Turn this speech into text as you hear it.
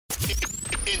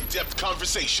In-depth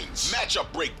conversations,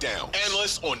 matchup breakdown,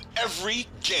 analysts on every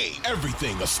game.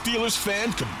 Everything a Steelers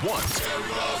fan could want.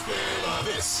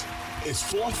 This is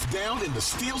Fourth Down in the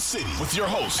Steel City with your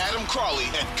hosts, Adam Crawley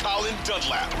and Colin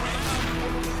Dunlap.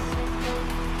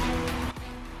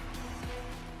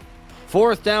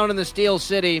 Fourth Down in the Steel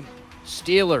City,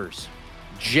 Steelers,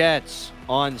 Jets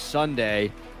on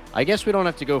Sunday. I guess we don't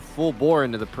have to go full bore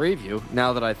into the preview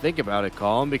now that I think about it,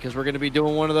 Colin, because we're going to be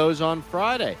doing one of those on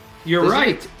Friday. You're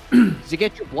right. Does it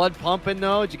get your blood pumping,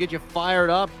 though? Does it get you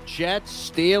fired up? Jets,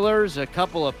 Steelers, a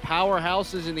couple of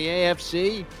powerhouses in the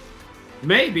AFC?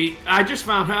 Maybe. I just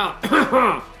found out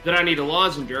that I need a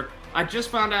lozenger. I just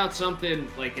found out something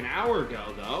like an hour ago,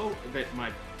 though, that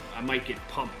I might get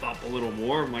pumped up a little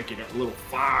more, might get a little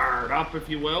fired up, if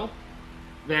you will,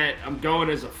 that I'm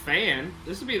going as a fan.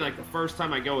 This would be like the first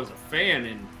time I go as a fan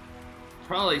in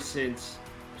probably since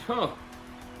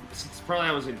probably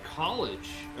I was in college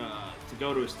to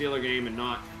go to a Steeler game and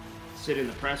not sit in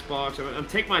the press box. I'm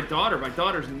taking my daughter. My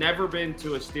daughter's never been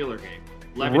to a Steeler game.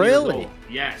 11 years old.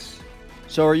 Yes.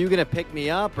 So are you going to pick me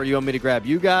up, or do you want me to grab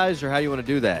you guys, or how do you want to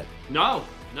do that? No.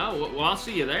 Well, I'll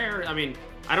see you there. I mean,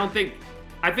 I think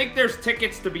there's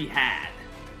tickets to be had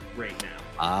right now.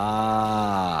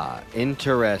 Ah,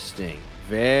 interesting.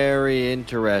 Very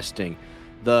interesting.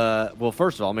 Well,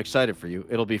 first of all, I'm excited for you.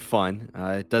 It'll be fun.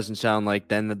 It doesn't sound like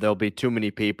then that there'll be too many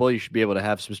people. You should be able to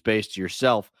have some space to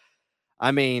yourself.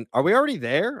 I mean, are we already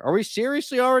there? Are we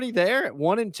seriously already there at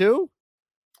 1 and 2?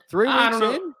 3 weeks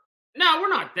in? No, we're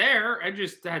not there. I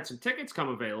just had some tickets come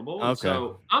available. Okay.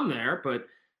 So I'm there, but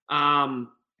I'm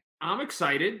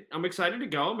excited. I'm excited to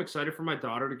go. I'm excited for my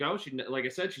daughter to go. Like I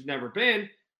said, she's never been.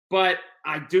 But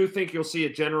I do think you'll see a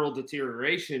general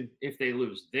deterioration if they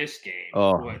lose this game.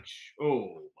 Which,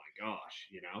 oh my gosh,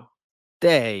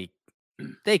 They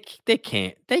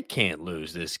can't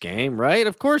lose this game, right?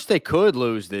 Of course they could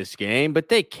lose this game, but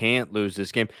they can't lose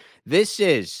this game.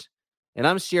 And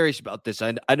I'm serious about this.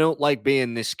 I don't like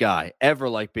being this guy, ever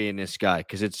like being this guy,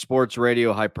 because it's sports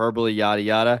radio, hyperbole, yada,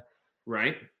 yada.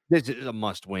 Right. This is a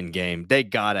must-win game. They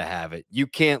got to have it. You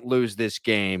can't lose this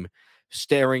game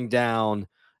staring down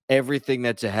everything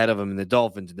that's ahead of them in the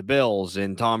Dolphins and the Bills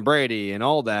and Tom Brady and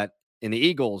all that and the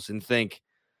Eagles and think,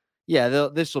 yeah,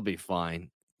 this will be fine.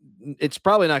 It's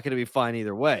probably not going to be fine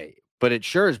either way, but it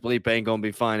sure as bleep ain't going to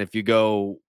be fine if you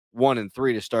go 1 and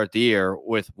 3 to start the year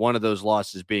with one of those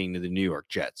losses being to the New York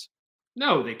Jets.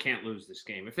 No, they can't lose this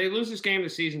game. If they lose this game, the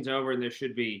season's over, and there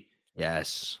should be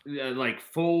like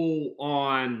full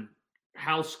on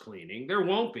house cleaning. There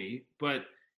won't be, but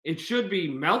it should be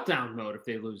meltdown mode if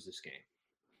they lose this game.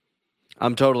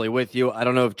 I'm totally with you. I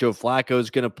don't know if Joe Flacco is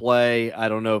going to play. I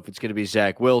don't know if it's going to be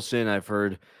Zach Wilson. I've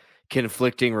heard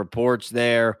conflicting reports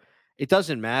there. It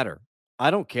doesn't matter.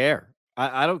 I don't care.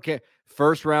 I don't care.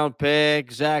 First round pick,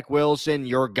 Zach Wilson,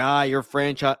 your guy, your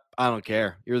franchise. I don't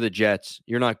care. You're the Jets.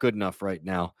 You're not good enough right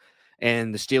now.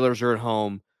 And the Steelers are at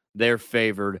home. They're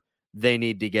favored. They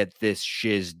need to get this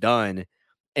shiz done.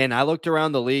 And I looked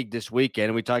around the league this weekend,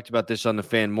 and we talked about this on the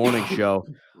Fan Morning Show.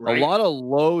 Right. A lot of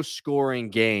low-scoring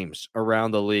games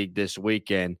around the league this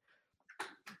weekend,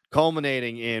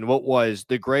 culminating in what was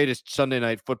the greatest Sunday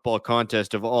night football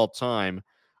contest of all time,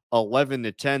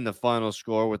 11-10 the final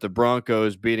score, with the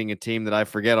Broncos beating a team that I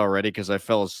forget already because I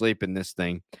fell asleep in this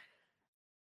thing.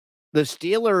 The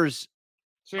Steelers,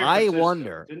 I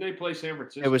wonder. Didn't they play San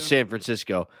Francisco? It was San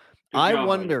Francisco. I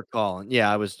wonder, Colin.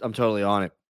 Yeah, I'm totally on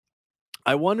it.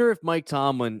 I wonder if Mike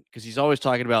Tomlin, because he's always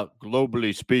talking about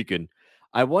globally speaking,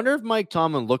 I wonder if Mike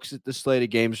Tomlin looks at the slate of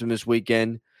games from this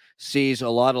weekend, sees a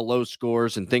lot of low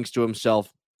scores, and thinks to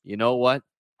himself, you know what?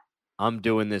 I'm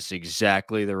doing this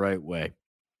exactly the right way.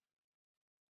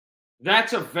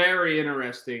 That's a very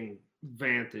interesting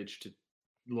vantage to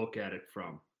look at it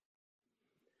from.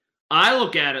 I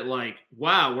look at it like,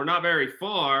 wow, we're not very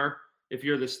far if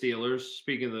you're the Steelers,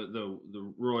 speaking of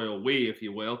the royal we, if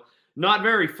you will. Not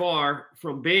very far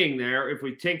from being there if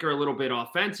we tinker a little bit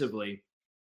offensively.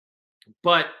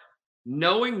 But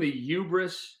knowing the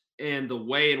hubris and the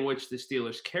way in which the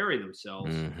Steelers carry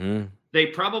themselves, they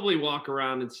probably walk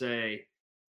around and say,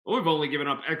 well, we've only given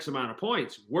up X amount of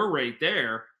points. We're right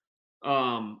there.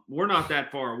 We're not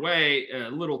that far away. A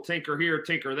little tinker here,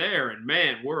 tinker there, and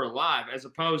man, we're alive. As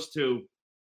opposed to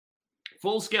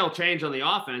full-scale change on the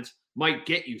offense might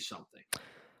get you something.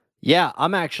 Yeah,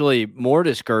 I'm actually more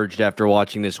discouraged after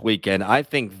watching this weekend. I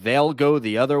think they'll go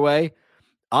the other way.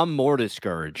 I'm more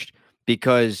discouraged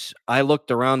because I looked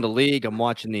around the league. I'm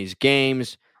watching these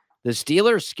games. The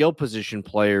Steelers' skill position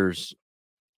players,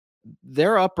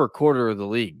 they're upper quarter of the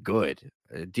league good.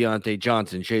 Deontay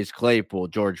Johnson, Chase Claypool,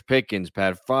 George Pickens,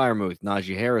 Pat Freiermuth,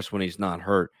 Najee Harris when he's not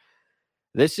hurt.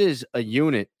 This is a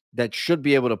unit that should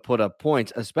be able to put up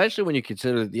points, especially when you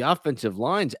consider that the offensive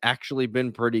line's actually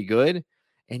been pretty good,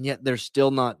 and yet they're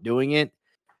still not doing it.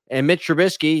 And Mitch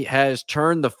Trubisky has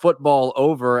turned the football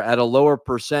over at a lower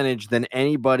percentage than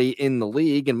anybody in the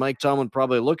league. And Mike Tomlin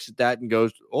probably looks at that and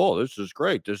goes, "Oh, this is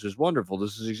great. This is wonderful.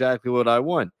 This is exactly what I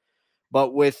want."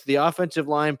 But with the offensive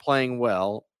line playing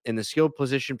well and the skilled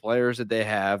position players that they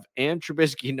have, and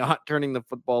Trubisky not turning the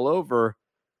football over,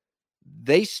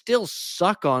 they still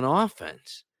suck on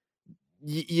offense.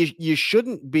 You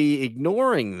shouldn't be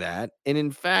ignoring that. And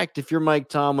in fact, if you're Mike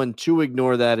Tomlin, to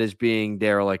ignore that as being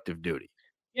derelict of duty.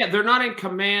 Yeah, they're not in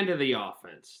command of the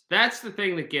offense. That's the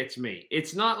thing that gets me.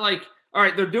 It's not like, all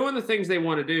right, they're doing the things they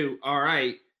want to do, all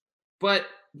right, but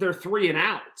they're 3 and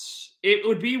outs. It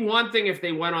would be one thing if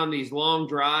they went on these long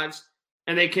drives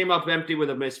and they came up empty with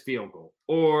a missed field goal,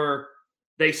 or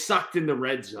they sucked in the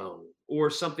red zone, or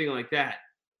something like that.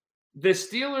 The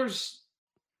Steelers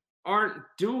aren't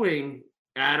doing,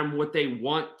 Adam, what they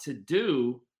want to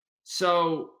do.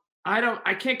 So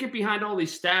I can't get behind all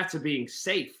these stats of being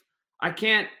safe. I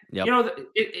can't, Yep.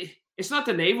 It's not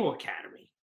the Naval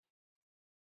Academy.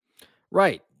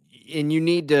 Right. And you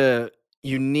need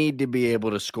to be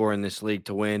able to score in this league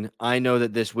to win. I know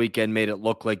that this weekend made it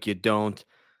look like you don't.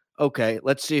 Okay,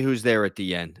 let's see who's there at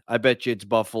the end. I bet you it's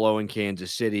Buffalo and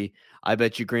Kansas City. I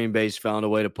bet you Green Bay's found a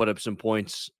way to put up some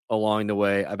points along the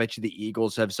way. I bet you the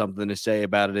Eagles have something to say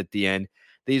about it at the end.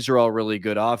 These are all really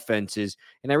good offenses.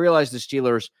 And I realize the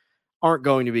Steelers aren't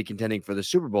going to be contending for the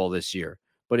Super Bowl this year.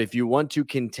 But if you want to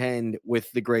contend with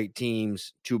the great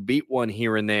teams, to beat one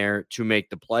here and there, to make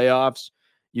the playoffs,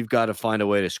 you've got to find a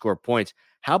way to score points.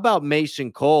 How about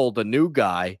Mason Cole, the new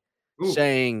guy,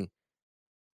 saying,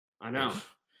 I know.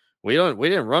 We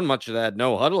didn't run much of that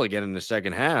no huddle again in the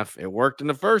second half. It worked in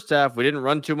the first half. We didn't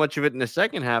run too much of it in the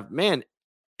second half. Man,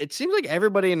 it seems like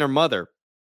everybody and their mother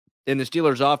in the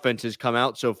Steelers offense has come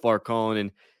out so far, Colin,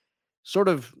 and sort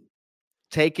of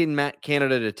taken Matt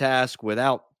Canada to task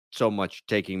without so much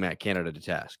taking Matt Canada to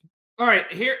task. All right,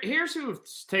 here's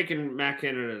who's taken Matt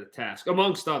Canada to task,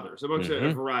 amongst others, a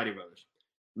variety of others.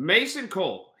 Mason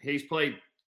Cole, he's played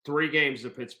 3 games as a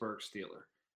Pittsburgh Steeler.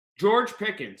 George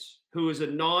Pickens, who is a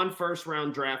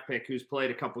non-first-round draft pick who's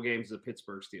played a couple games as a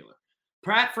Pittsburgh Steeler.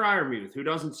 Pat Freiermuth, who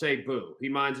doesn't say boo. He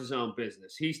minds his own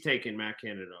business. He's taken Matt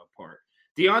Canada apart.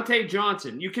 Deontay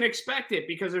Johnson, you can expect it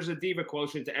because there's a diva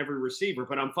quotient to every receiver,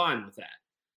 but I'm fine with that.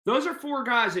 Those are 4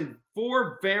 guys in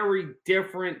 4 very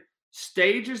different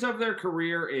stages of their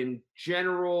career in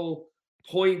general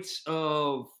points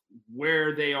of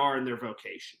where they are in their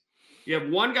vocation. You have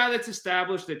one guy that's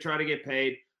established that try to get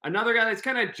paid, another guy that's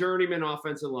kind of journeyman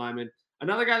offensive lineman,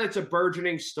 another guy that's a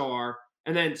burgeoning star,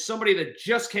 and then somebody that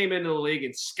just came into the league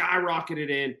and skyrocketed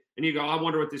in, and you go, I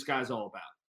wonder what this guy's all about.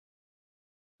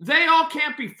 They all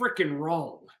can't be freaking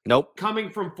wrong. Nope.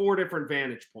 Coming from 4 different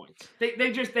vantage points.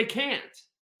 They can't.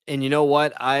 And you know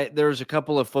what? There's a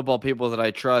couple of football people that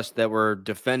I trust that were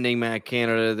defending Matt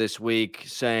Canada this week,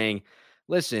 saying,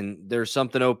 listen, there's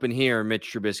something open here.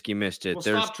 Mitch Trubisky missed it. Well,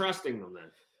 stop trusting them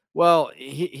then. Well,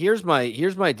 here's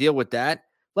my deal with that.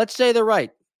 Let's say they're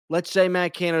right. Let's say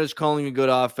Matt Canada's calling a good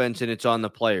offense and it's on the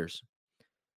players.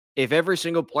 If every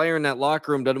single player in that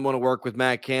locker room doesn't want to work with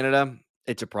Matt Canada,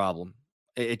 it's a problem.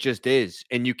 It just is.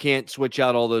 And you can't switch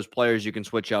out all those players. You can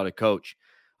switch out a coach.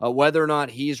 Whether or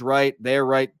not he's right, they're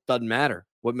right, doesn't matter.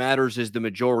 What matters is the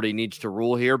majority needs to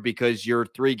rule here, because you're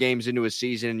 3 games into a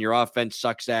season and your offense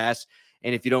sucks ass.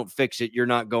 And if you don't fix it, you're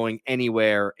not going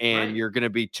anywhere, and you're going to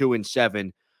be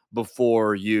 2-7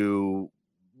 before you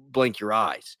blink your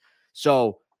eyes.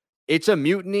 So it's a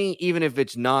mutiny, even if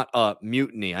it's not a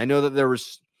mutiny. I know that there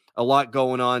was a lot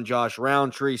going on. Josh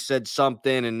Roundtree said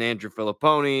something, and Andrew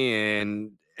Filipponi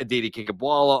and Aditi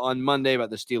Kinkhabwala on Monday about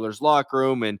the Steelers locker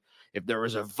room. And if there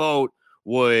was a vote,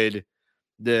 would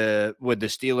the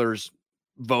Steelers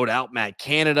vote out Matt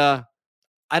Canada?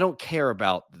 I don't care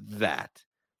about that.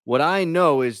 What I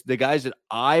know is the guys that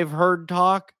I've heard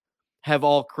talk have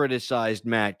all criticized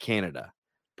Matt Canada.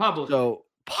 Publicly. So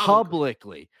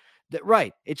publicly.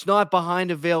 Right. It's not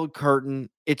behind a veiled curtain.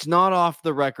 It's not off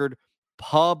the record.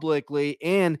 Publicly.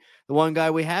 And the one guy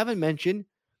we haven't mentioned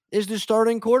is the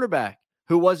starting quarterback,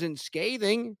 who wasn't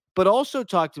scathing, but also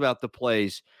talked about the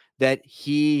plays that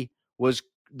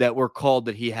were called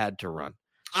that he had to run.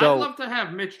 So I'd love to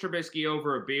have Mitch Trubisky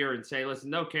over a beer and say, listen,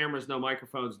 no cameras, no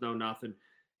microphones, no nothing.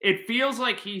 It feels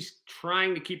like he's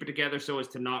trying to keep it together so as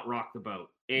to not rock the boat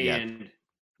and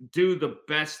do the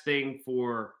best thing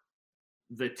for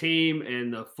the team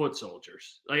and the foot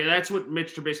soldiers. Like, that's what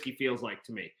Mitch Trubisky feels like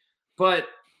to me. But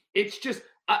it's just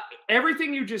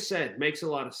everything you just said makes a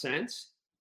lot of sense.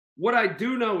 What I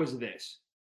do know is this.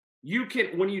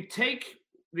 When you take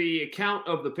the account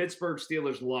of the Pittsburgh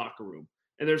Steelers locker room,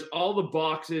 and there's all the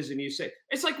boxes, and you say,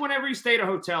 it's like whenever you stay at a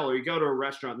hotel or you go to a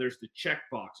restaurant, there's the check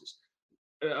boxes.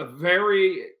 I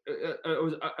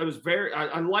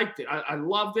liked it. I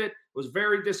loved it. Was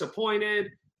very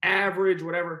disappointed, average,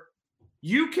 whatever.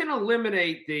 You can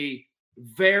eliminate the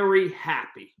very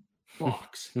happy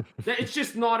box. It's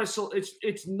just not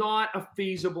it's not a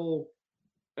feasible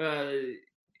a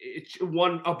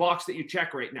box that you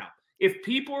check right now. If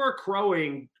people are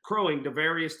crowing to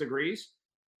various degrees,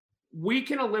 we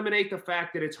can eliminate the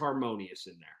fact that it's harmonious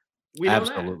in there. We know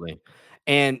absolutely. That.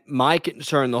 And my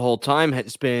concern the whole time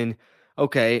has been,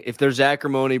 okay, if there's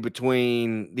acrimony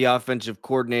between the offensive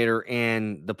coordinator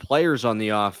and the players on the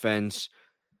offense,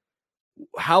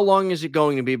 how long is it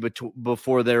going to be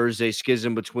before there is a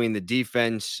schism between the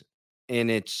defense in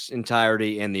its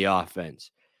entirety and the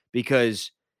offense?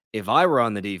 Because if I were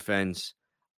on the defense,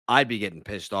 I'd be getting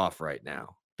pissed off right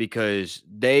now because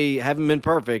they haven't been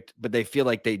perfect, but they feel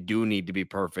like they do need to be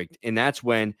perfect. And that's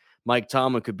when Mike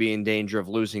Tomlin could be in danger of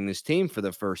losing this team for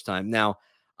the first time. Now,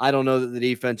 I don't know that the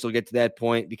defense will get to that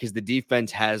point because the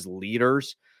defense has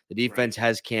leaders. The defense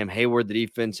has Cam Hayward. The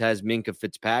defense has Minkah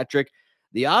Fitzpatrick.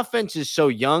 The offense is so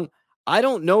young. I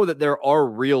don't know that there are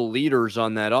real leaders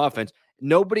on that offense.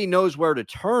 Nobody knows where to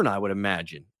turn, I would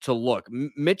imagine, to look.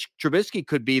 Mitch Trubisky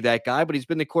could be that guy, but he's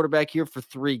been the quarterback here for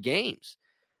 3 games.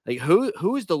 Like,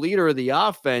 who is the leader of the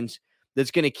offense that's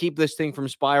going to keep this thing from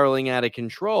spiraling out of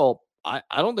control? I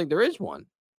don't think there is one.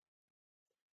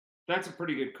 That's a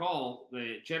pretty good call.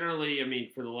 Generally, I mean,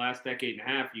 for the last decade and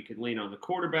a half, you could lean on the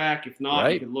quarterback. If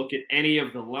not, you could look at any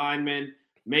of the linemen,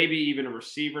 maybe even a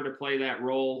receiver to play that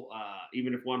role.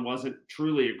 Even if one wasn't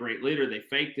truly a great leader, they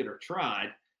faked it or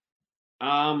tried.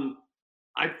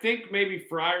 I think maybe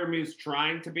Freiermuth's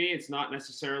trying to be. It's not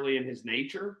necessarily in his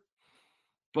nature,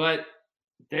 but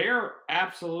they're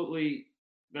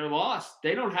lost.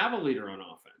 They don't have a leader on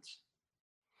offense.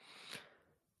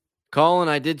 Colin,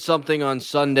 I did something on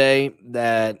Sunday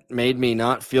that made me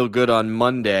not feel good on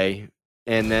Monday,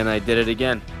 and then I did it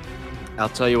again. I'll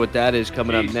tell you what that is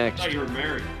coming up next. I thought you were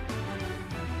married.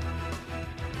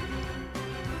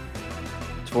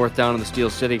 It's 4th down in the Steel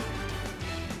City.